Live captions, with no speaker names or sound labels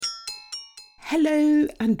Hello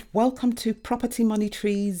and welcome to Property Money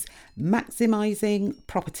Trees Maximising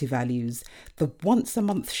Property Values, the once a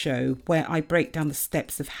month show where I break down the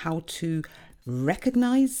steps of how to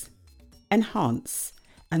recognise, enhance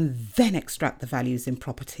and then extract the values in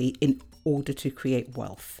property in order to create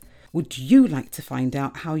wealth. Would you like to find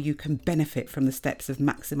out how you can benefit from the steps of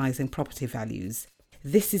maximising property values?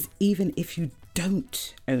 This is even if you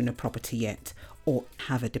don't own a property yet or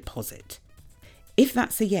have a deposit. If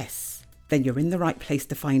that's a yes, then you're in the right place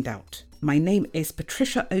to find out. My name is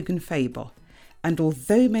Patricia Ogunfaber, and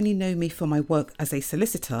although many know me for my work as a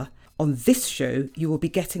solicitor, on this show you will be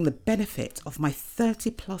getting the benefit of my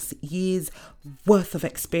 30 plus years worth of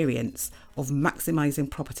experience of maximising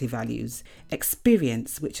property values,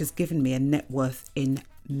 experience which has given me a net worth in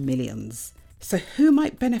millions. So who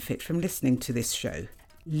might benefit from listening to this show?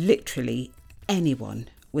 Literally anyone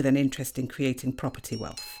with an interest in creating property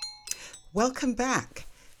wealth. Welcome back.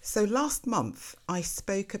 So last month I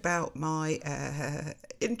spoke about my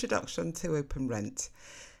introduction to Open Rent,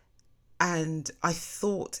 and I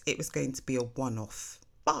thought it was going to be a one-off,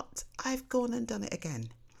 but I've gone and done it again.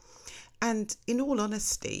 And in all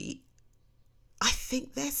honesty, I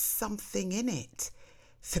think there's something in it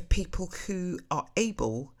for people who are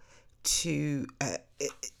able to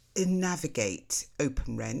navigate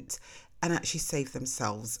Open Rent and actually save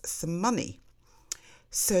themselves some money.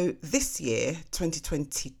 So this year,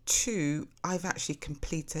 2022, I've actually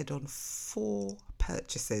completed on 4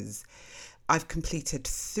 purchases. I've completed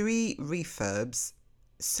 3 refurbs,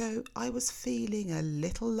 so I was feeling a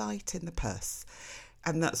little light in the purse.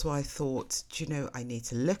 And that's why I thought, I need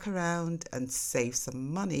to look around and save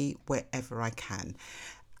some money wherever I can.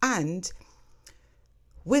 And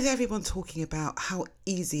with everyone talking about how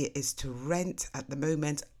easy it is to rent at the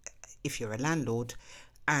moment, if you're a landlord,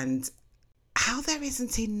 and how there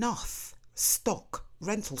isn't enough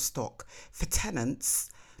rental stock for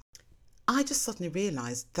tenants, I just suddenly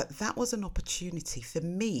realised that was an opportunity for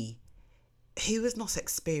me, who was not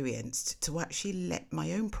experienced, to actually let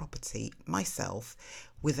my own property myself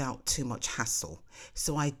without too much hassle.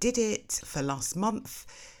 So I did it for last month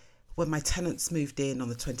when my tenants moved in on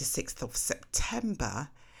the 26th of September,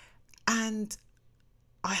 and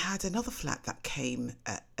I had another flat that came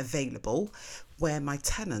available where my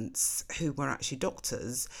tenants, who were actually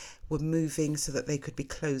doctors, were moving so that they could be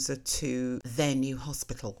closer to their new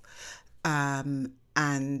hospital.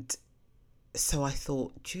 And so I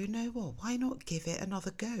thought, do you know what? Why not give it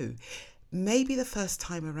another go? Maybe the first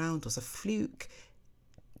time around was a fluke.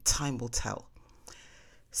 Time will tell.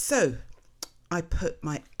 So I put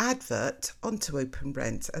my advert onto Open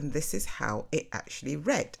Rent, and this is how it actually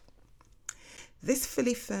read. This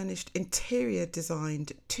fully furnished, interior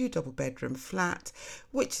designed 2 double bedroom flat,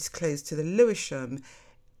 which is close to the Lewisham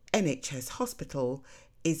NHS hospital,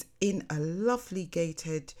 is in a lovely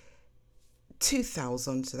gated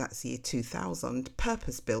 2000, so that's the year 2000,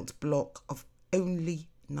 purpose-built block of only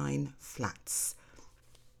 9 flats.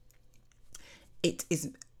 It is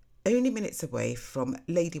only minutes away from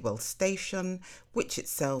Ladywell Station, which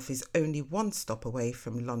itself is only 1 stop away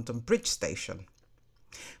from London Bridge Station,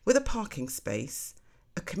 with a parking space,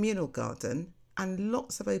 a communal garden and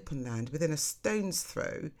lots of open land within a stone's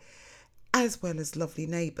throw, as well as lovely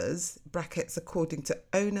neighbours, brackets according to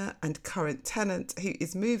owner and current tenant who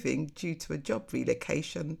is moving due to a job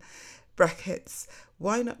relocation, brackets,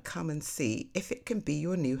 why not come and see if it can be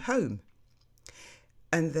your new home?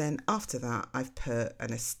 And then after that I've put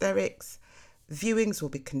an asterisk. Viewings will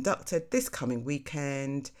be conducted this coming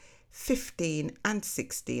weekend, 15 and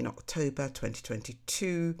 16 October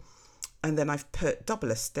 2022, and then I've put double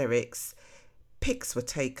asterisks. Pics were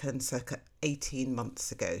taken circa 18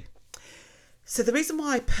 months ago. So the reason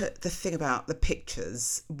why I put the thing about the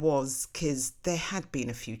pictures was because there had been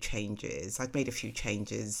a few changes. I'd made a few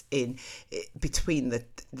changes in between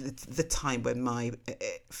the time when my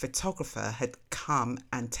photographer had come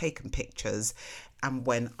and taken pictures and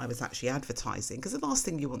when I was actually advertising, because the last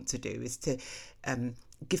thing you want to do is to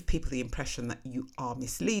give people the impression that you are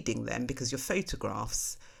misleading them, because your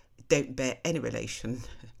photographs don't bear any relation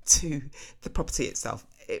to the property itself.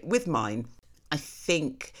 With mine, I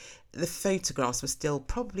think the photographs were still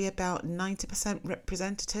probably about 90%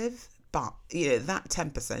 representative, but that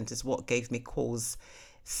 10% is what gave me cause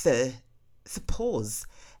for pause.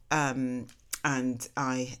 And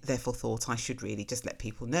I therefore thought I should really just let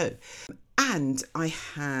people know. And I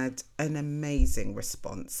had an amazing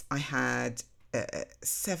response. I had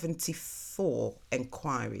 74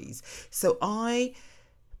 enquiries. So I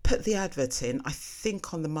put the advert in, I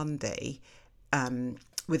think on the Monday,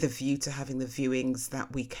 with a view to having the viewings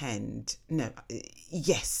that weekend. No,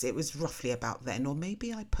 yes, it was roughly about then, or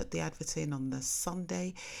maybe I put the advert in on the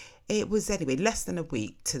Sunday. It was anyway less than a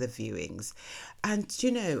week to the viewings. And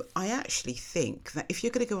I actually think that if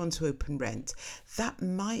you're going to go onto Open Rent, that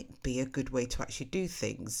might be a good way to actually do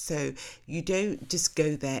things. So you don't just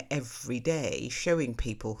go there every day showing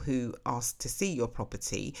people who ask to see your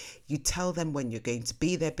property. You tell them when you're going to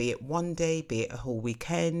be there, be it one day, be it a whole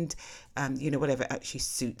weekend, whatever actually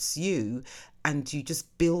suits you. And you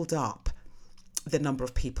just build up the number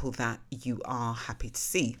of people that you are happy to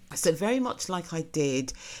see. So very much like I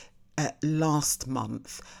did last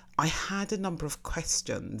month, I had a number of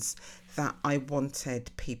questions that I wanted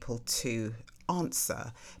people to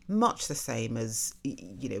answer, much the same as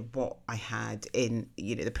what I had in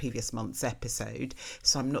the previous month's episode,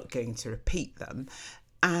 so I'm not going to repeat them.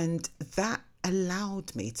 And that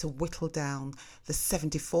allowed me to whittle down the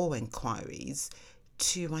 74 inquiries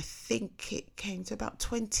to, I think it came to about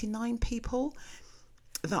 29 people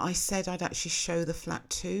that I said I'd actually show the flat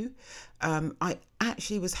to. I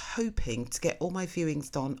actually was hoping to get all my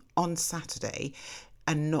viewings done on Saturday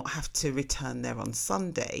and not have to return there on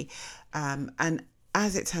Sunday. And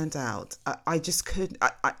as it turned out, I just couldn't.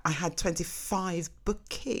 I had 25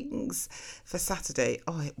 bookings for Saturday.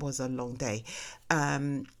 Oh, it was a long day.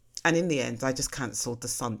 And in the end, I just cancelled the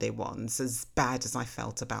Sunday ones, as bad as I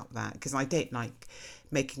felt about that, because I don't like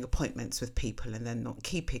making appointments with people and then not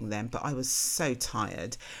keeping them. But I was so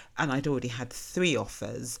tired, and I'd already had 3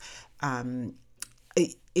 offers,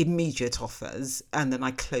 immediate offers, and then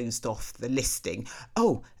I closed off the listing.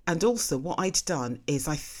 Oh, and also what I'd done is,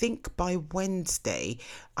 I think by Wednesday,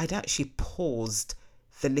 I'd actually paused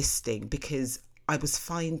the listing because I was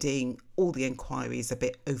finding all the inquiries a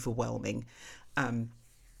bit overwhelming.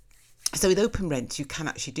 So with Open Rent, you can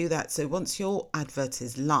actually do that. So once your advert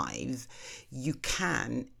is live, you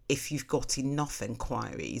can, if you've got enough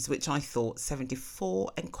inquiries, which I thought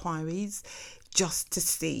 74 inquiries just to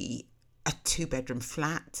see a 2-bedroom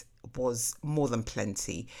flat was more than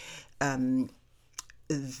plenty. The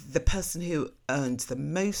person who earned the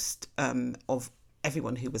most of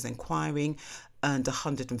everyone who was inquiring earned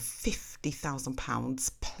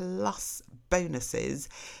 £150,000 plus bonuses.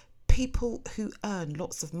 People who earn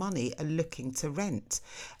lots of money are looking to rent.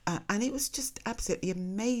 And it was just absolutely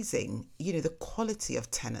amazing, the quality of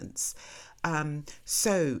tenants.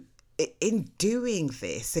 So in doing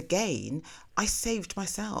this, again, I saved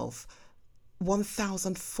myself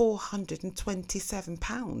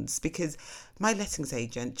 £1,427 because my lettings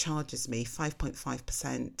agent charges me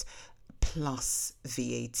 5.5% plus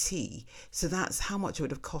VAT. So that's how much it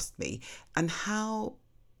would have cost me. And how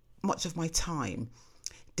much of my time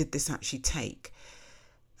did this actually take?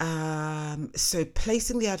 So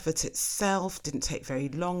placing the advert itself didn't take very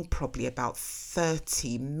long, probably about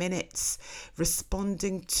 30 minutes.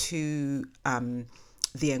 Responding to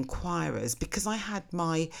the inquirers, because I had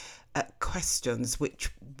my questions which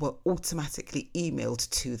were automatically emailed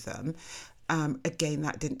to them. Again,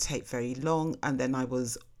 that didn't take very long. And then I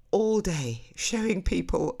was all day showing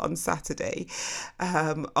people on Saturday,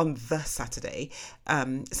 on the Saturday.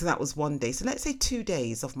 So that was one day. So let's say 2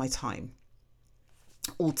 days of my time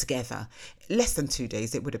altogether. Less than 2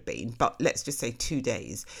 days it would have been, but let's just say 2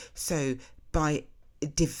 days. So by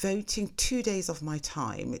devoting 2 days of my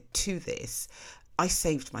time to this, I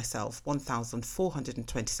saved myself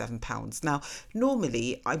 £1,427. Now,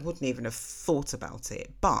 normally I wouldn't even have thought about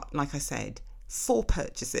it, but like I said, 4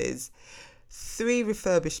 purchases, 3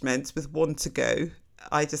 refurbishments with 1 to go.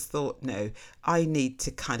 I just thought, no, I need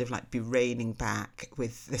to kind of be reining back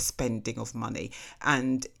with the spending of money.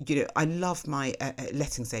 And, I love my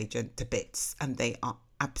lettings agent to bits, and they are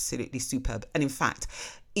absolutely superb. And in fact,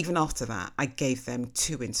 even after that, I gave them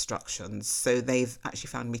 2 instructions. So they've actually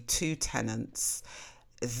found me 2 tenants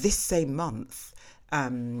this same month.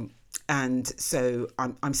 And so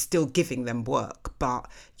I'm still giving them work. But,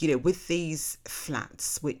 with these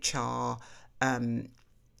flats, which are,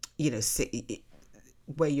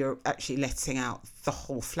 where you're actually letting out the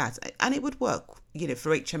whole flat, and it would work,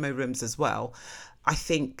 for HMO rooms as well. I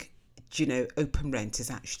think, Open Rent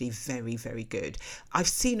is actually very, very good. I've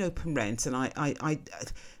seen Open Rent, and I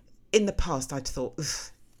in the past I'd thought,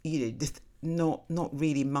 this not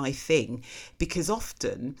really my thing, because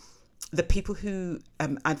often the people who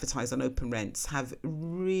advertise on Open Rents have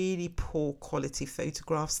really poor quality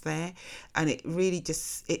photographs there, and it really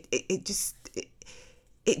just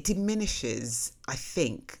it diminishes, I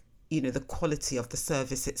think, the quality of the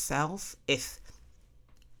service itself if,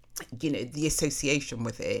 the association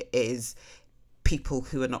with it is people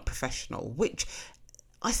who are not professional, which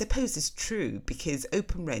I suppose is true, because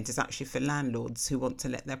open rent is actually for landlords who want to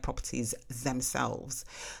let their properties themselves,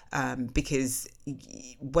 because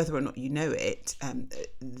whether or not you know it,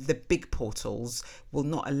 the big portals will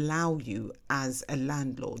not allow you as a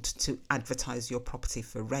landlord to advertise your property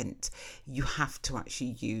for rent. You have to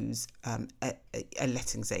actually use a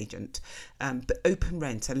lettings agent, but open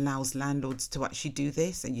rent allows landlords to actually do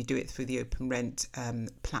this, and you do it through the open rent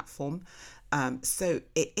platform. So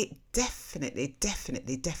it definitely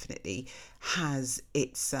has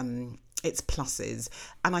its pluses,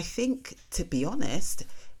 and I think, to be honest,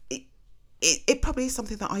 it probably is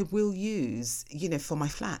something that I will use, for my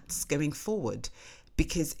flats going forward,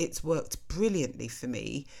 because it's worked brilliantly for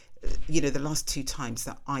me, the last 2 times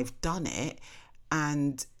that I've done it,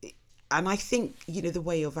 and I think, the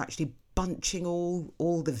way of actually bunching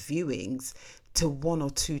all the viewings to 1 or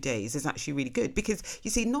 2 days is actually really good, because you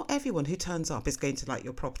see, not everyone who turns up is going to like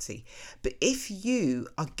your property. But if you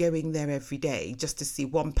are going there every day just to see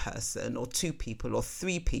one person or 2 people or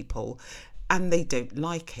 3 people and they don't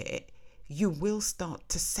like it, you will start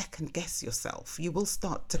to second guess yourself. You will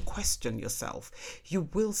start to question yourself. You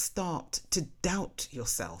will start to doubt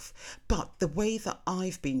yourself. But the way that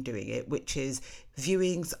I've been doing it, which is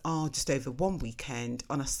viewings are just over one weekend,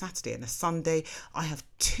 on a Saturday and a Sunday, I have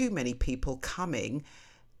too many people coming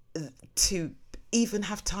to even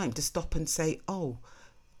have time to stop and say, oh,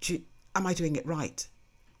 am I doing it right?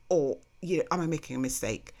 Or, am I making a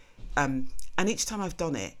mistake? And each time I've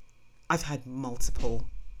done it, I've had multiple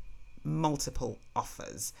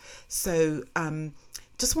offers. So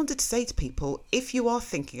just wanted to say to people, if you are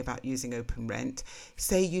thinking about using open rent,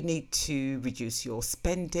 say you need to reduce your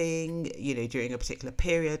spending, during a particular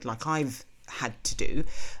period, like I've had to do,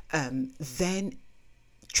 then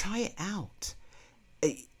try it out.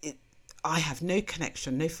 I have no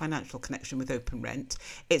financial connection with open rent.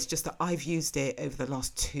 It's just that I've used it over the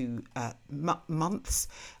last 2 months,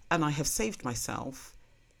 and I have saved myself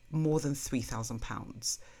more than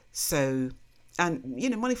 £3,000. So, and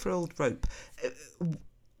money for old rope.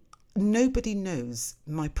 Nobody knows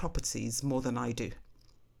my properties more than I do.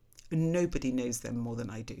 Nobody knows them more than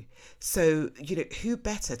I do. So, who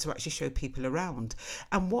better to actually show people around?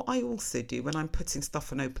 And what I also do when I'm putting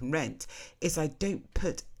stuff on open rent is I don't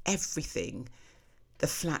put everything the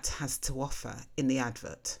flat has to offer in the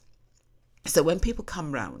advert. So when people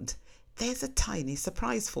come round, there's a tiny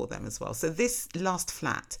surprise for them as well. So this last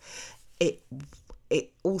flat, it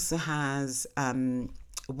also has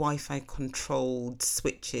Wi-Fi controlled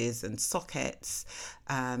switches and sockets,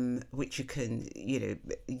 which you can,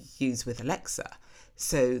 use with Alexa.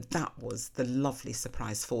 So that was the lovely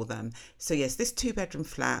surprise for them. So yes, this 2-bedroom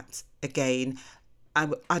flat, again, I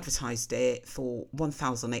advertised it for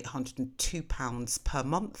 £1,802 per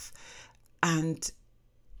month. And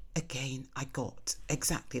again, I got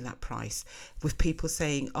exactly that price, with people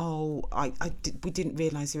saying, oh, we didn't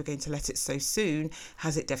realise you were going to let it so soon.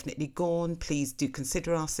 Has it definitely gone? Please do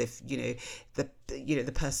consider us if,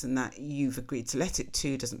 the person that you've agreed to let it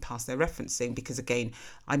to doesn't pass their referencing, because again,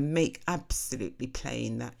 I make absolutely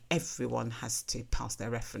plain that everyone has to pass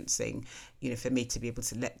their referencing, for me to be able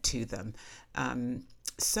to let to them.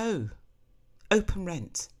 So, open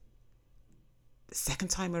rent, second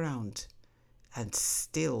time around, and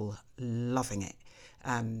still loving it.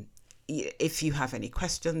 If you have any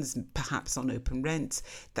questions, perhaps on open rent,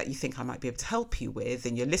 that you think I might be able to help you with,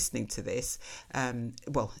 and you're listening to this,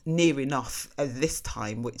 near enough at this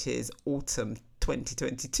time, which is autumn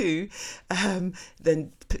 2022,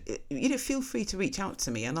 then feel free to reach out to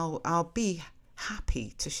me, and I'll be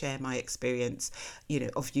happy to share my experience,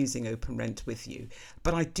 of using open rent with you.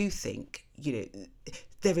 But I do think,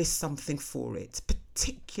 there is something for it,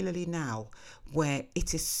 particularly now where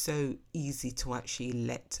it is so easy to actually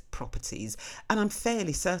let properties. And I'm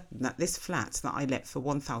fairly certain that this flat that I let for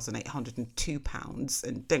 £1,802,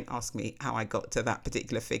 and don't ask me how I got to that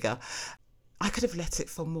particular figure, I could have let it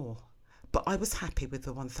for more, but I was happy with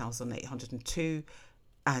the 1,802,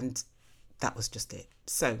 and that was just it.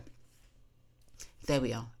 So there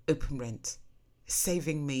we are, open rent,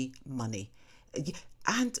 saving me money.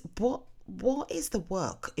 And what is the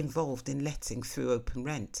work involved in letting through open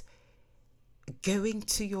rent? Going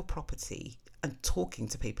to your property and talking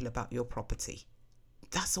to people about your property.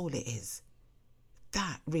 That's all it is.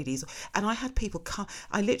 That really is. And I had people come,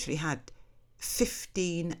 I literally had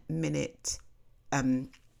 15-minute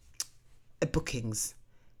bookings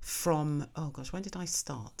from, oh gosh, when did I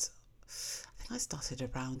start? I think I started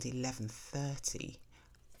around 11:30,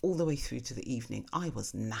 all the way through to the evening. I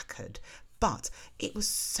was knackered. But it was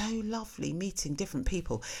so lovely meeting different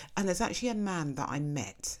people. And there's actually a man that I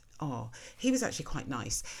met. Oh, he was actually quite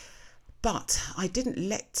nice. But I didn't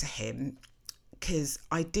let to him because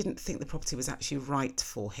I didn't think the property was actually right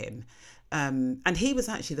for him. And he was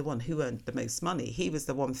actually the one who earned the most money. He was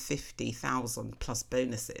the 150,000 plus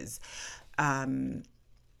bonuses. Um,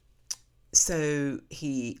 so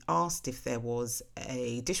he asked if there was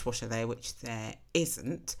a dishwasher there, which there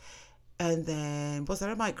isn't. And then, was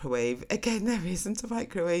there a microwave? Again, there isn't a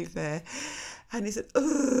microwave there. And he said,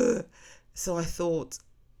 ugh. So I thought,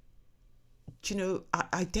 do you know,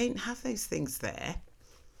 I don't have those things there.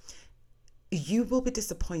 You will be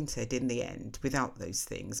disappointed in the end without those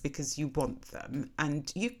things because you want them,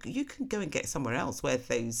 and you can go and get somewhere else where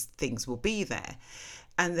those things will be there.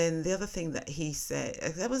 And then the other thing that he said,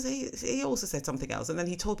 he also said something else, and then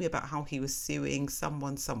he told me about how he was suing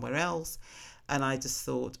someone somewhere else, and I just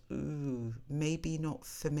thought, ooh, maybe not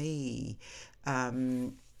for me.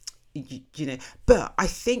 You know, but I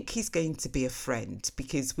think he's going to be a friend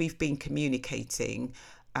because we've been communicating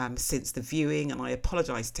since the viewing, and I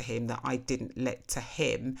apologised to him that I didn't let to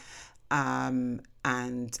him.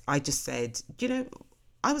 And I just said, you know,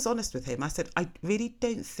 I was honest with him. I said, I really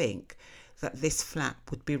don't think that this flat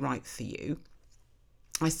would be right for you.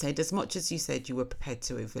 I said, as much as you said you were prepared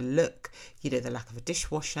to overlook, you know, the lack of a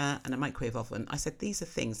dishwasher and a microwave oven, I said, these are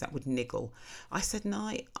things that would niggle. I said,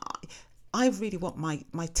 no, I really want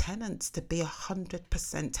my tenants to be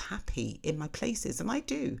 100% happy in my places, and I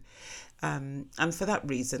do. And for that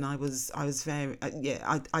reason, I was very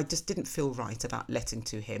I just didn't feel right about letting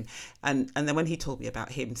to him, and then when he told me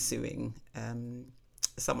about him suing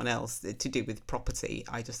someone else to do with property,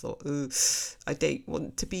 I just thought, oh, I don't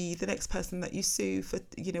want to be the next person that you sue for,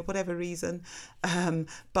 you know, whatever reason.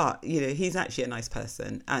 But you know, he's actually a nice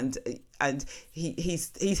person, and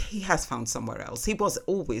he has found somewhere else. He was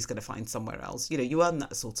always going to find somewhere else. You know, you earn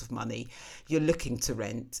that sort of money, you're looking to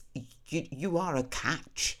rent, you are a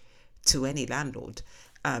catch to any landlord.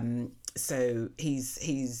 So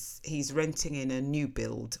he's renting in a new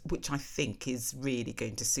build, which I think is really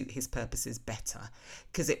going to suit his purposes better,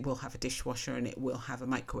 because it will have a dishwasher and it will have a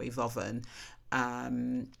microwave oven.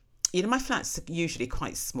 You know, my flat's usually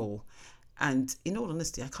quite small, and in all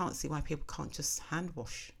honesty, I can't see why people can't just hand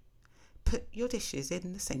wash. Put your dishes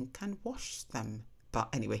in the sink and wash them. But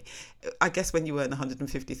anyway, I guess when you earn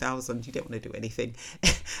 150,000, you don't want to do anything.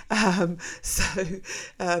 So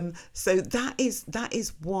that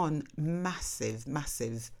is one massive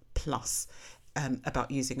plus about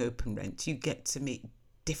using Open Rent. You get to meet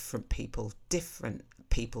different people,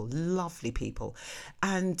 lovely people,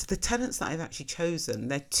 and the tenants that I've actually chosen,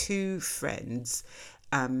 they're two friends.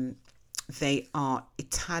 They are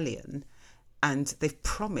Italian, and they've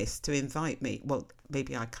promised to invite me. Well,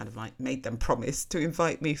 maybe I kind of like made them promise to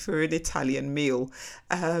invite me for an Italian meal.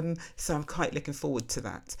 So I'm quite looking forward to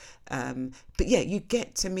that. But yeah, you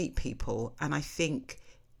get to meet people, and I think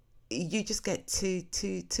you just get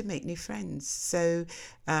to make new friends. So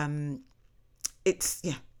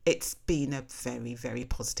it's been a very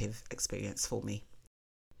positive experience for me.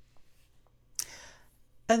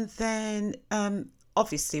 And then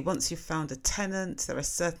obviously, once you've found a tenant, there are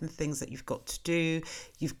certain things that you've got to do.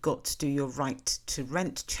 You've got to do your right to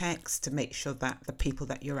rent checks to make sure that the people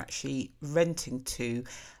that you're actually renting to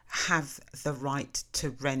have the right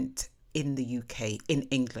to rent in the UK, in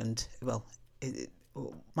England. Well,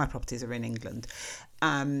 my properties are in England.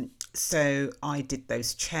 So I did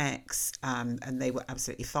those checks, and they were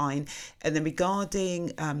absolutely fine. And then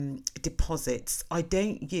regarding deposits, I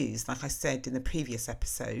don't use, like I said in the previous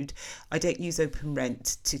episode, I don't use Open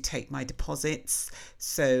Rent to take my deposits.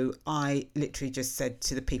 So I literally just said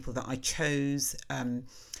to the people that I chose,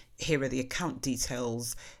 here are the account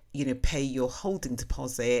details, you know, pay your holding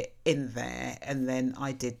deposit in there. And then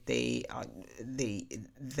I did their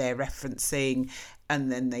referencing,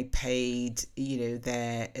 and then they paid, you know,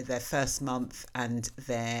 their first month and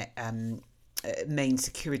their main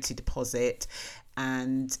security deposit.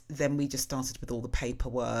 And then we just started with all the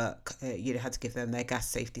paperwork. You know, had to give them their gas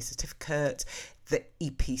safety certificate, the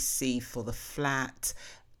EPC for the flat,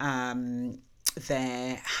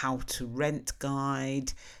 their how to rent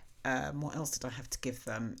guide. What else did I have to give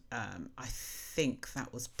them? I think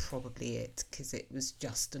that was probably it, because it was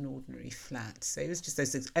just an ordinary flat. So it was just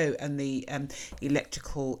those things. Oh, and the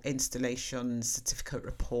electrical installation certificate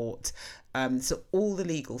report. So all the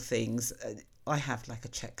legal things. I have like a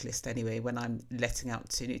checklist anyway when I'm letting out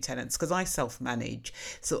to new tenants, because I self-manage.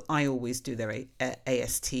 So I always do their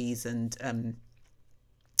ASTs and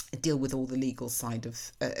deal with all the legal side of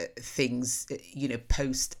things, you know,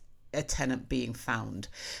 post a tenant being found.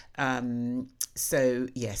 So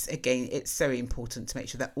yes, again, it's very important to make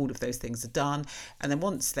sure that all of those things are done. And then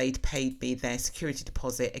once they'd paid me their security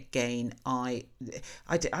deposit, again, I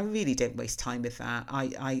really don't waste time with that.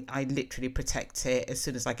 I literally protect it as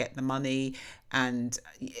soon as I get the money, and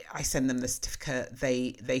I send them the certificate,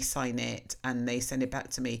 they sign it, and they send it back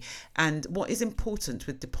to me. And what is important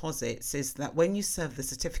with deposits is that when you serve the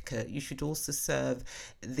certificate, you should also serve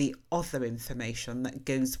the other information that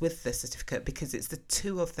goes with the certificate, because it's the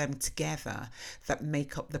two of them together that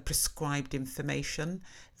make up the prescribed information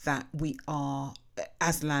that we are,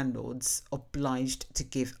 as landlords, obliged to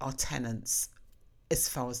give our tenants as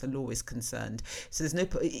far as the law is concerned. So there's no,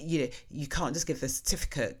 you can't just give the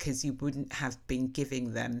certificate, because you wouldn't have been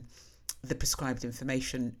giving them the prescribed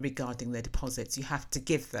information regarding their deposits. You have to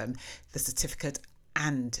give them the certificate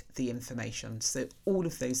and the information. So all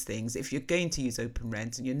of those things, if you're going to use Open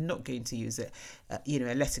Rent and you're not going to use it,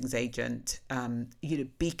 a lettings agent,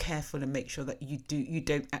 be careful and make sure that you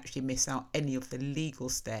don't actually miss out any of the legal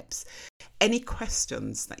steps. Any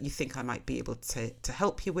questions that you think I might be able to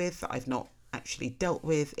help you with that I've not actually dealt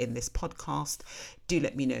with in this podcast, do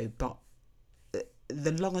let me know. But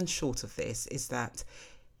the long and short of this is that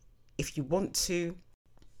if you want to,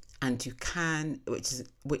 and you can,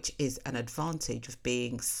 which is an advantage of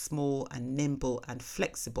being small and nimble and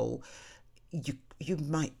flexible, you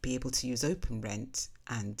might be able to use Open Rent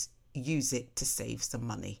and use it to save some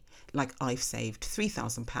money. Like I've saved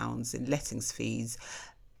 £3,000 in lettings fees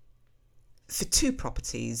for 2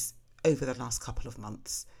 properties over the last couple of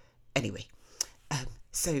months. Anyway,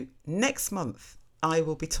 so next month I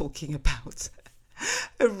will be talking about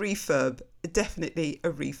a refurb, definitely a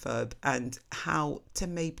refurb, and how to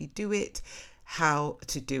maybe do it, how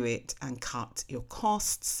to do it and cut your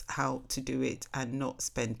costs, how to do it and not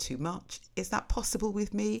spend too much. Is that possible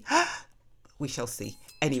with me? We shall see.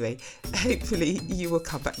 Anyway, hopefully you will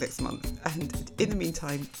come back next month, and in the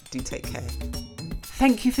meantime, do take care.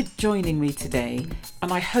 Thank you for joining me today,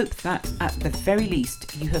 and I hope that at the very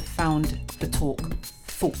least you have found the talk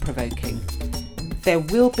thought-provoking. There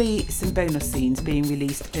will be some bonus scenes being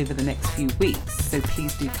released over the next few weeks, so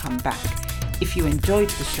please do come back. If you enjoyed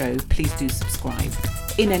the show, please do subscribe.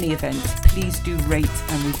 In any event, please do rate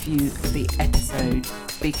and review the episode,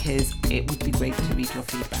 because it would be great to read your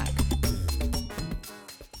feedback.